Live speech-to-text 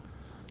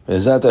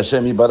Bezat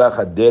Hashem Yibarach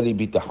Adeli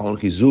Bitachon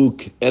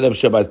Chizuk Erev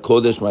Shabbat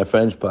Kodesh, my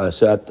friends,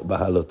 Parashat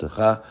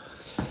Bahalotecha.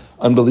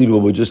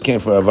 Unbelievable. We just came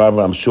from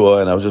Avava, I'm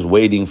sure, and I was just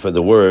waiting for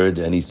the word,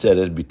 and he said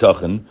it,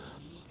 Bitachon.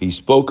 He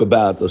spoke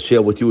about, I'll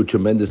share with you a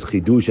tremendous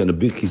chidush and a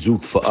big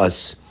chizuk for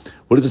us.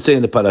 What does it say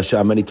in the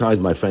parasha many times,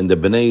 my friend? The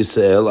Bnei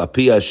Yisrael,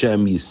 Api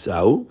Hashem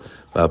Yisau,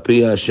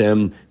 Api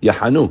Hashem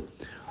Yahanu.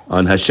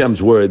 On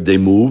Hashem's word, they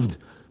moved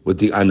with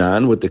the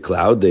Anan, with the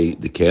cloud, the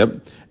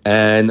camp,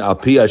 and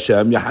Api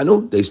Hashem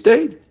Yahanu, they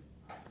stayed.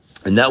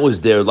 And that was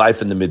their life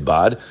in the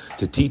Midbar,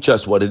 to teach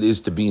us what it is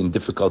to be in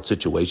difficult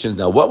situations.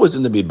 Now, what was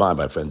in the Midbar,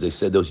 my friends? They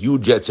said there was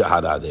huge Yetzer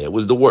Hara there. It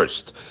was the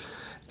worst.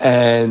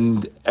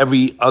 And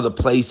every other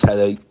place had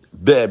a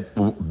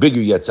bigger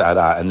Yetzer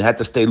Hara and had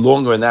to stay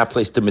longer in that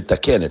place to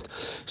mitaken it.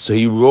 So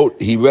he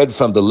read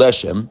from the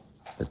Leshem.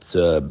 It's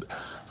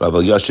Rabbi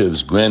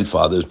Yashiv's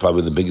grandfather, is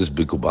probably the biggest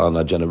Bikubal in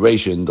our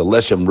generation. The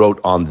Leshem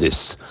wrote on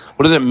this.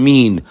 What does it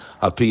mean,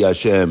 Api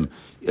Hashem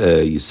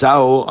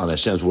Yisau? On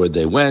Hashem's word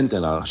they went,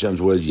 and on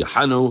Hashem's word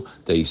Yahanu,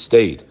 they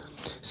stayed.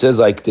 It says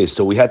like this: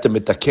 so we had to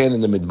mitaken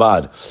in the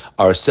Midbar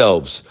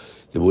ourselves.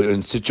 They were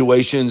in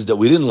situations that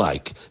we didn't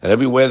like, and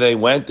everywhere they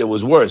went, it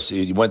was worse.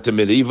 You went to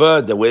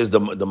Meriva, where's the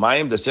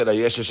Mayim? They said,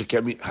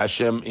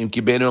 Hashem in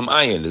Kibenu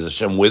Ayin. Is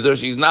Hashem with us?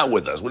 He's not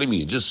with us. What do you mean?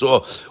 You just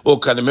saw all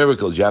kind of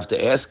miracles. You have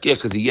to ask, yeah,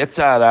 because the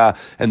Yetzer Hara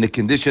and the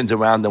conditions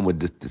around them were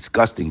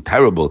disgusting,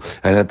 terrible,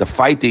 and had to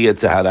fight the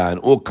Yetzer Hara and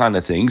all kind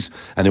of things,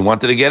 and they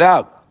wanted to get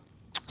out.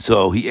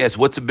 So he asked,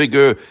 what's a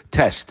bigger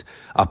test?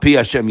 Api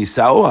Hashem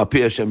Yisau or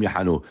Api Hashem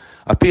Yahanu?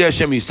 Api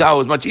Hashem Yisau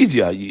is much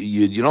easier.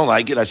 You don't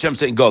like it. Hashem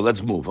saying, go,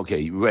 let's move. Okay,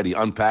 you ready?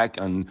 Unpack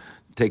and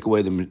take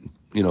away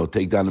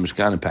take down the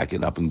Mishkan and pack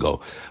it up and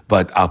go.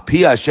 But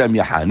Api Hashem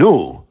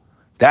Yahanu,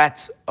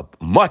 that's a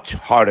much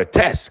harder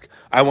task.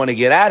 I want to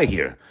get out of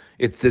here.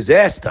 It's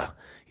disaster.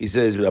 He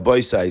says, Rabbi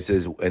Isai, he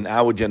says, in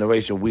our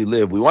generation we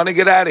live, we want to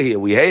get out of here.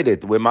 We hate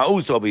it. We're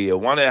ma'us over here.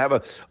 We want to have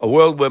a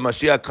world where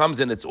Mashiach comes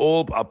and it's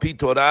all Api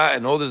Torah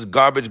and all this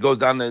garbage goes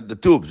down the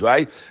tubes,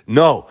 right?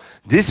 No.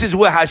 This is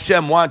where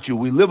Hashem wants you.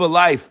 We live a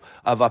life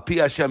of Api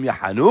Hashem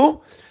Yahanu.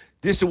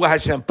 This is where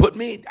Hashem put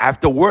me. I have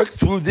to work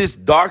through this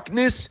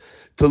darkness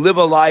to live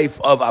a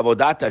life of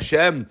Avodat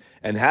Hashem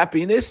and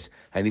happiness.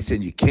 And he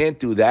said, you can't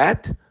do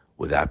that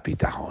without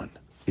bitachon.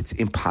 It's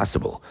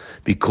impossible,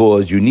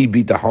 because you need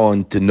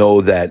bitachon to know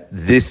that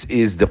this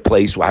is the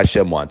place where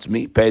Hashem wants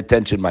me. Pay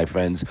attention, my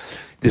friends.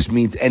 This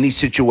means any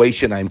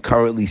situation I'm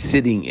currently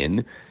sitting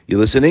in, you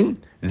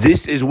listening?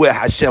 This is where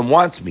Hashem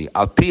wants me.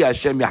 Al pi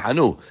Hashem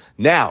Yahanu.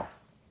 Now,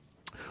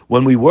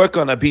 when we work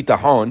on a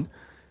bitachon,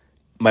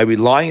 my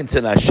reliance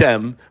in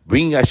Hashem,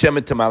 bringing Hashem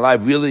into my life,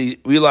 really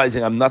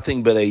realizing I'm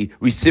nothing but a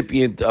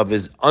recipient of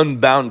His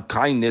unbound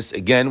kindness.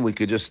 Again, we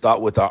could just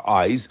start with our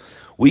eyes.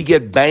 We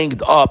get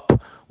banged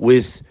up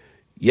with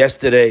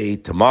yesterday,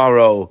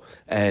 tomorrow,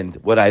 and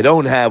what I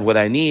don't have, what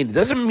I need. It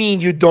doesn't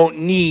mean you don't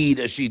need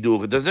a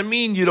shidduch. It doesn't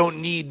mean you don't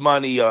need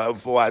money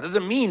for it.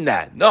 Doesn't mean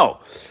that. No.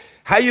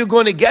 How are you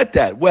going to get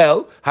that?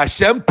 Well,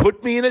 Hashem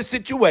put me in a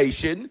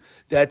situation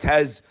that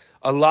has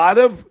a lot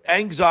of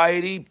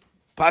anxiety,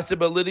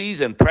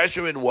 possibilities, and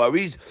pressure and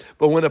worries.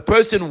 But when a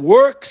person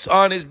works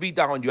on his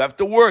bitachon, you have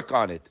to work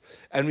on it.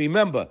 And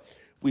remember,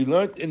 we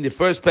learned in the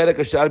first perek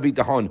of Shar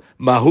Bitachon,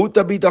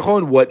 Mahuta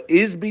Bitachon. What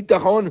is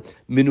Bitachon?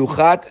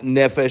 Minuchat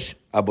Nefesh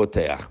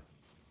Aboteach.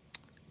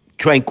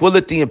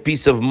 Tranquility and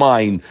peace of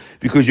mind,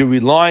 because you're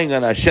relying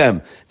on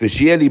Hashem. You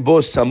should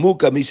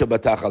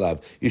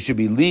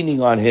be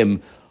leaning on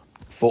Him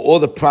for all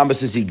the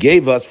promises He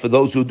gave us for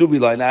those who do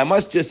rely. Now, I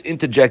must just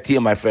interject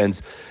here, my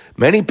friends.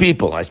 Many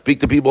people, I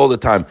speak to people all the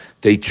time,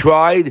 they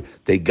tried,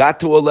 they got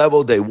to a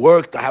level, they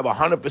worked to have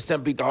 100%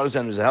 bitachon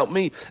centers to help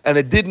me, and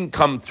it didn't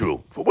come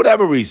through, for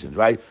whatever reason,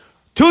 right?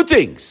 Two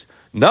things.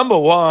 Number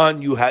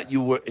one, you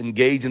were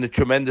engaged in a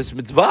tremendous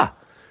mitzvah,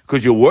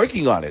 because you're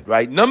working on it,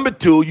 right? Number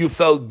two, you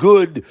felt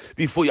good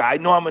before I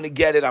know I'm going to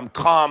get it, I'm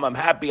calm, I'm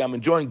happy, I'm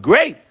enjoying,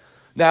 great.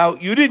 Now,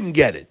 you didn't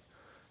get it.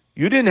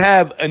 You didn't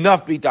have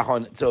enough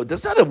bitachon. So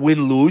that's not a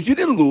win-lose. You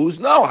didn't lose.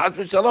 No, Haz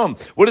v'shalom.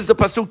 What does the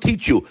pasuk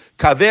teach you?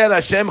 Kaver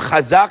Hashem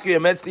chazak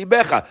yemetz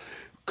libecha.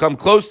 Come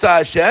close to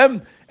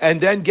Hashem and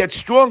then get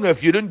stronger.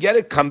 If you didn't get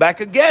it, come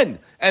back again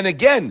and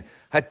again.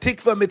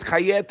 Hatikva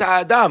mitchayet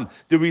ha'adam.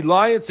 The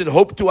reliance and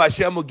hope to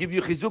Hashem will give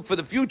you chizuk for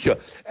the future.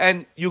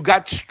 And you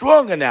got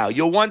stronger now.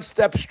 You're one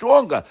step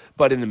stronger.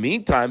 But in the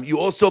meantime, you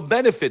also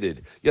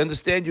benefited. You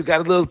understand? You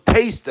got a little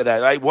taste of that,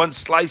 right? One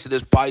slice of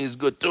this pie is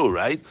good too,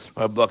 right?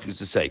 Our Buck used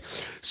to say.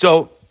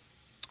 So,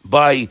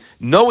 by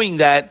knowing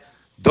that,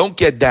 don't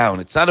get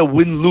down. It's not a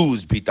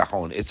win-lose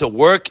bitachon. It's a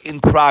work in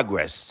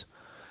progress.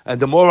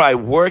 And the more I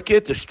work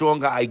it, the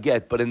stronger I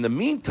get. But in the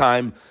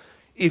meantime,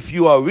 if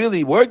you are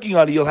really working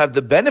on it, you'll have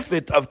the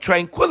benefit of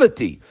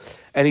tranquility.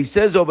 And he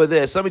says over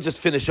there, so let me just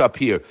finish up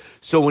here.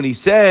 So when he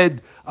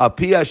said,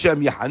 Pi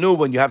Hashem Yahanu,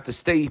 when you have to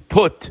stay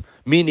put,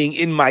 meaning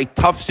in my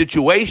tough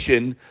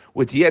situation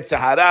with Yetzer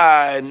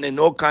Hara and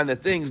all kind of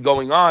things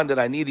going on that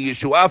I need a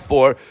Yeshua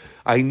for,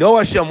 I know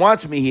Hashem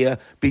wants me here.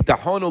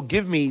 Bitachon will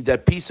give me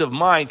that peace of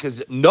mind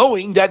because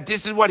knowing that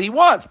this is what He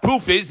wants.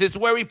 Proof is this is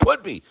where He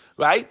put me,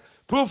 right?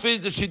 Proof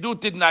is the Shidduch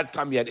did not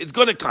come yet. It's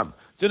going to come.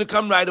 It's going to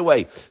come right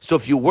away. So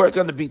if you work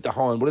on the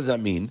Bitachon, what does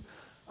that mean?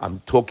 I'm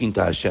talking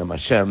to Hashem.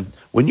 Hashem,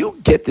 when you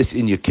get this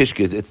in your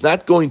kishkes, it's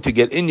not going to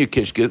get in your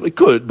kishkes. It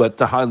could, but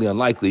highly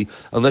unlikely,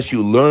 unless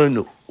you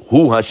learn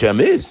who Hashem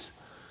is.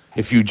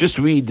 If you just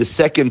read the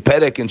second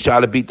perek in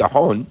Shara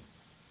Bitachon,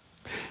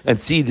 and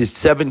see the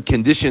 7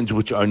 conditions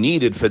which are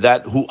needed for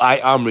that who I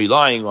am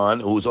relying on,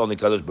 who's only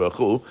Kadosh Baruch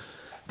Hu,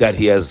 that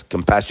He has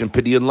compassion,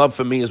 pity, and love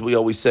for me, as we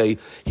always say.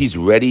 He's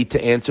ready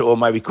to answer all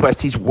my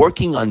requests. He's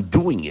working on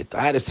doing it.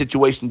 I had a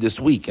situation this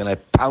week, and I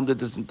pounded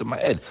this into my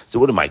head. So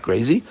what am I,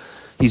 crazy?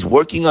 He's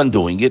working on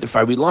doing it if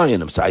I rely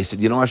on Him. So I said,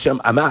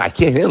 Hashem, I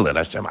can't handle it,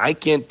 Hashem. I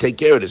can't take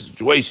care of this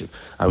situation.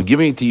 I'm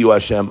giving it to you,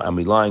 Hashem. I'm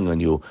relying on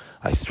you.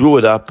 I threw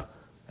it up,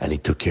 and He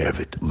took care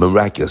of it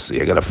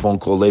miraculously. I got a phone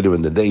call later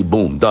in the day,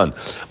 boom, done.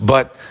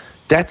 But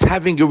that's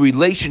having a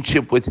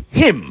relationship with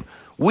Him.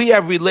 We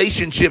have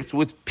relationships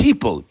with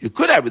people. You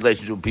could have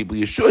relationships with people.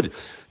 You should,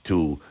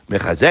 to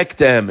mechazek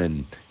them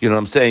and,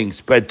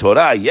 spread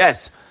Torah,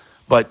 yes.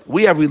 But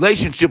we have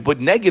relationship with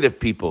negative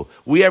people.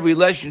 We have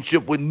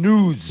relationship with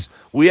news.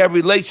 We have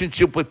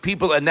relationship with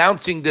people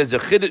announcing there's a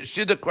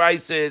shidduch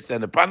crisis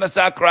and a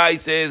parnasah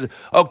crisis.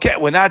 Okay,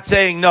 we're not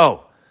saying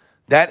no.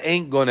 That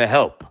ain't going to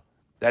help.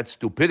 That's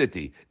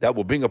stupidity. That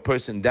will bring a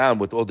person down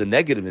with all the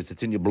negativeness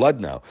that's in your blood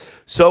now.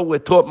 So we're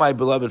taught, my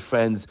beloved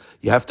friends,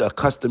 you have to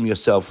accustom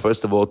yourself,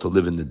 first of all, to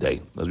live in the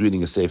day. I was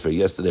reading a sefer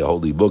yesterday, a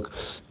holy book,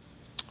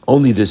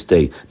 only this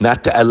day,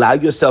 not to allow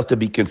yourself to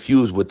be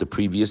confused with the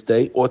previous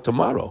day or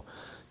tomorrow.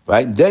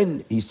 Right?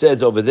 Then he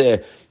says over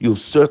there, you'll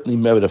certainly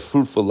merit a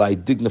fruitful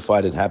life,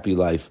 dignified and happy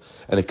life,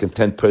 and a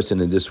content person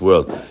in this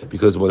world.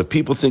 Because when the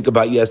people think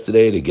about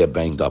yesterday, they get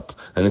banged up.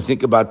 And they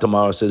think about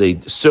tomorrow, so they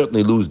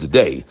certainly lose the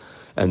day.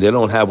 And they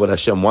don't have what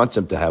Hashem wants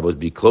them to have, which is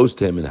be close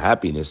to Him in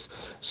happiness.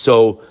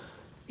 So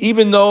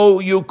even though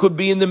you could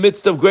be in the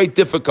midst of great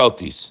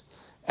difficulties,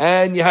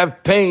 and you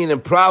have pain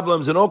and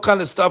problems and all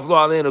kind of stuff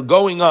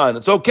going on,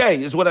 it's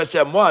okay. It's what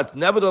Hashem wants.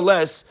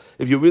 Nevertheless,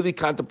 if you really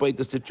contemplate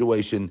the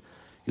situation,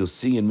 you'll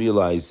see and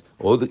realize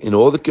in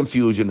all the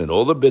confusion and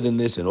all the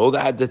bitterness and all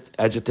the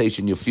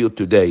agitation you feel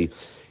today,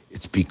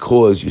 it's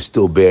because you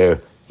still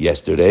bear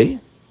yesterday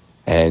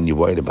and you're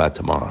worried about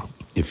tomorrow.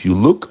 If you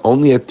look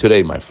only at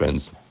today, my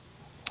friends,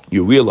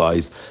 you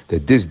realize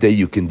that this day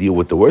you can deal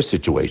with the worst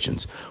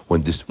situations.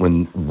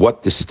 When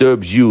what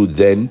disturbs you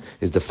then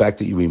is the fact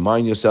that you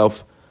remind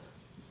yourself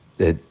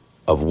that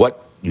of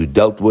what you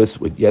dealt with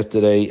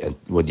yesterday and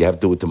what you have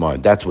to do with tomorrow.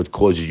 That's what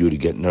causes you to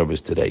get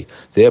nervous today.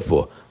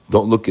 Therefore,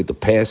 don't look at the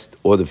past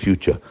or the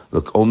future.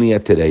 Look only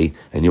at today,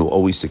 and you'll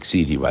always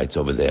succeed, he writes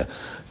over there.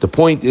 The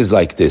point is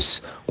like this.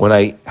 When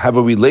I have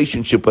a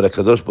relationship with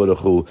HaKadosh Baruch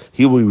Hu,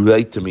 He will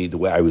relate to me the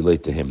way I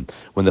relate to Him.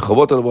 When the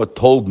Chavot HaLevavot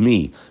told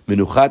me,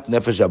 Menuchat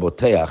Nefesh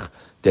HaBoteach,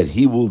 that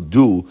He will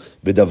do,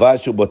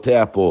 B'davar Shu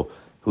Boteach Po,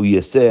 Hu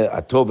Yaseh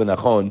Atov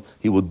V'Nachon,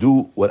 He will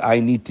do what I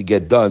need to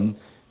get done,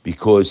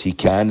 because He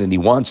can and He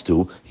wants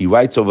to. He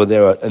writes over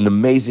there an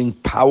amazing,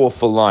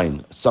 powerful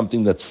line,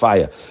 something that's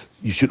fire.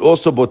 You should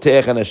also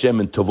boteach on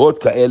Hashem and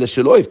tovot ka'ele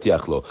shelo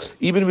iftiach lo.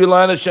 Even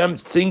rely on Hashem,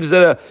 things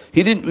that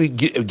He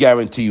didn't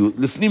guarantee you.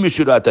 Lifnim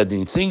mishurat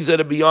adin, things that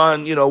are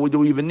beyond, we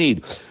do even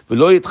need.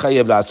 V'lo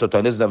yitchayev la'asot,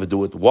 and doesn't have to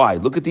do it. Why?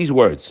 Look at these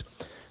words.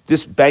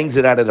 This bangs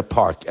it out of the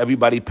park.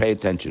 Everybody pay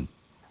attention.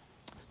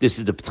 This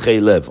is the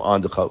P'tchei Lev on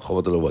the Chavot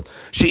HaLevavot.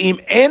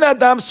 She'im en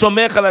adam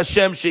somech al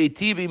Hashem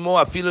she'itiv imo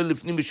afilu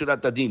lifnim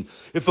mishurat adin.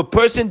 If a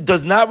person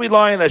does not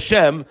rely on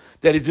Hashem,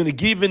 that He's going to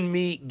give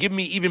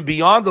me even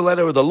beyond the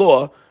letter of the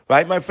law.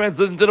 Right, my friends,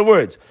 listen to the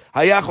words.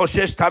 Hayach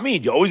Hoshesh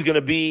Tamid, you're always going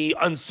to be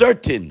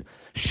uncertain.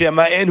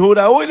 Shema enhu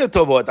ra'oi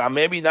letovot, I'm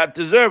maybe not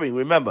deserving.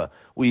 Remember,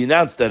 we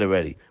announced that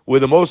already. We're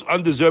the most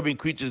undeserving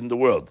creatures in the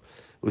world.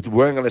 We're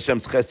wearing on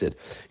Hashem's chesed.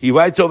 He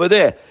writes over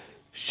there,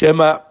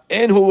 Shema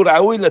enhu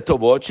ra'oi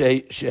letovot,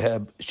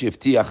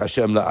 shevtiach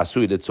Hashem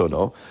la'asui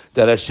letzono,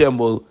 that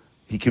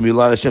He can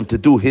rely on Hashem to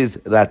do His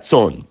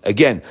ratzon.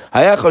 Again,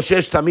 Hayach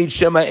Hoshesh Tamid,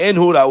 Shema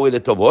enhu ra'oi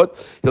letovot,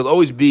 he'll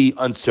always be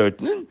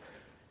uncertain.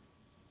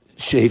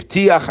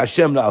 שהבטיח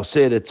השם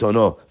לעושה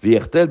רצונו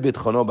ויחדל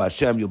ביטחונו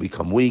בהשם, you'll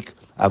become weak.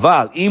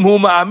 אבל אם הוא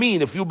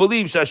מאמין, if you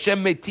believe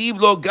שהשם מיטיב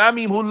לו גם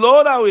אם הוא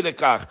לא ראוי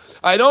לכך,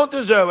 I don't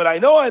deserve it, I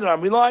know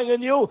I'm relying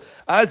on you,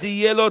 אז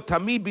יהיה לו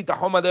תמיד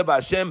ביטחון מלא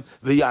בהשם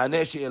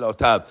ויענה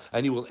שאלותיו,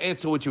 and he will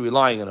answer what you're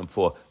relying on him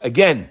for.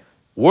 Again,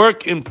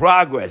 work in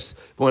progress.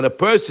 But when a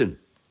person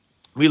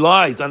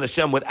relies on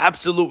Hashem with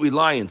absolute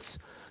reliance,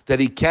 that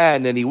he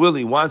can and he will,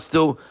 he wants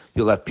to,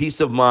 he'll have peace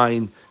of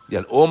mind,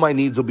 that all my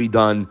needs will be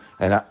done,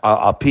 and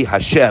I'll pay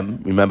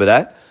Hashem, remember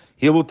that?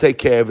 He will take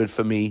care of it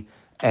for me,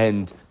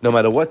 and no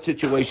matter what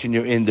situation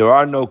you're in, there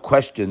are no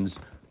questions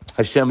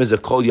Hashem is a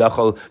kol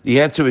yachol.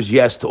 The answer is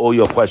yes to all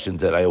your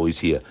questions that I always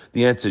hear.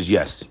 The answer is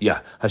yes.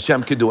 Yeah.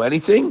 Hashem can do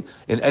anything,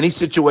 in any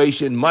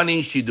situation,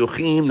 money,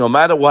 shidduchim, no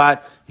matter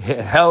what,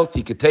 health,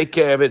 he could take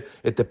care of it.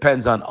 It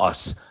depends on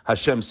us.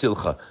 Hashem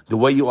silcha. The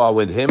way you are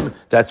with him,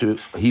 that's what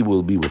he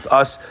will be with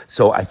us.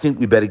 So I think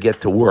we better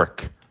get to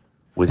work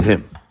with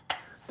him.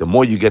 The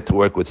more you get to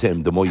work with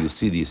him, the more you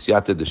see the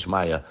Siyata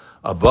Deshmaya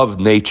above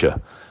nature.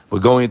 We're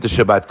going into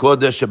Shabbat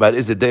Kodesh. Shabbat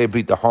is a day of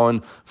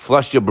bitachon.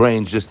 Flush your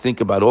brains. Just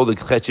think about all the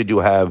chesed you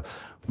have.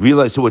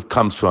 Realize who it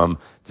comes from.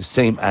 The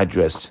same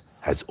address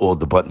has all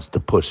the buttons to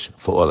push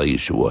for all our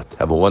Yeshuot.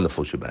 Have a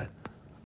wonderful Shabbat.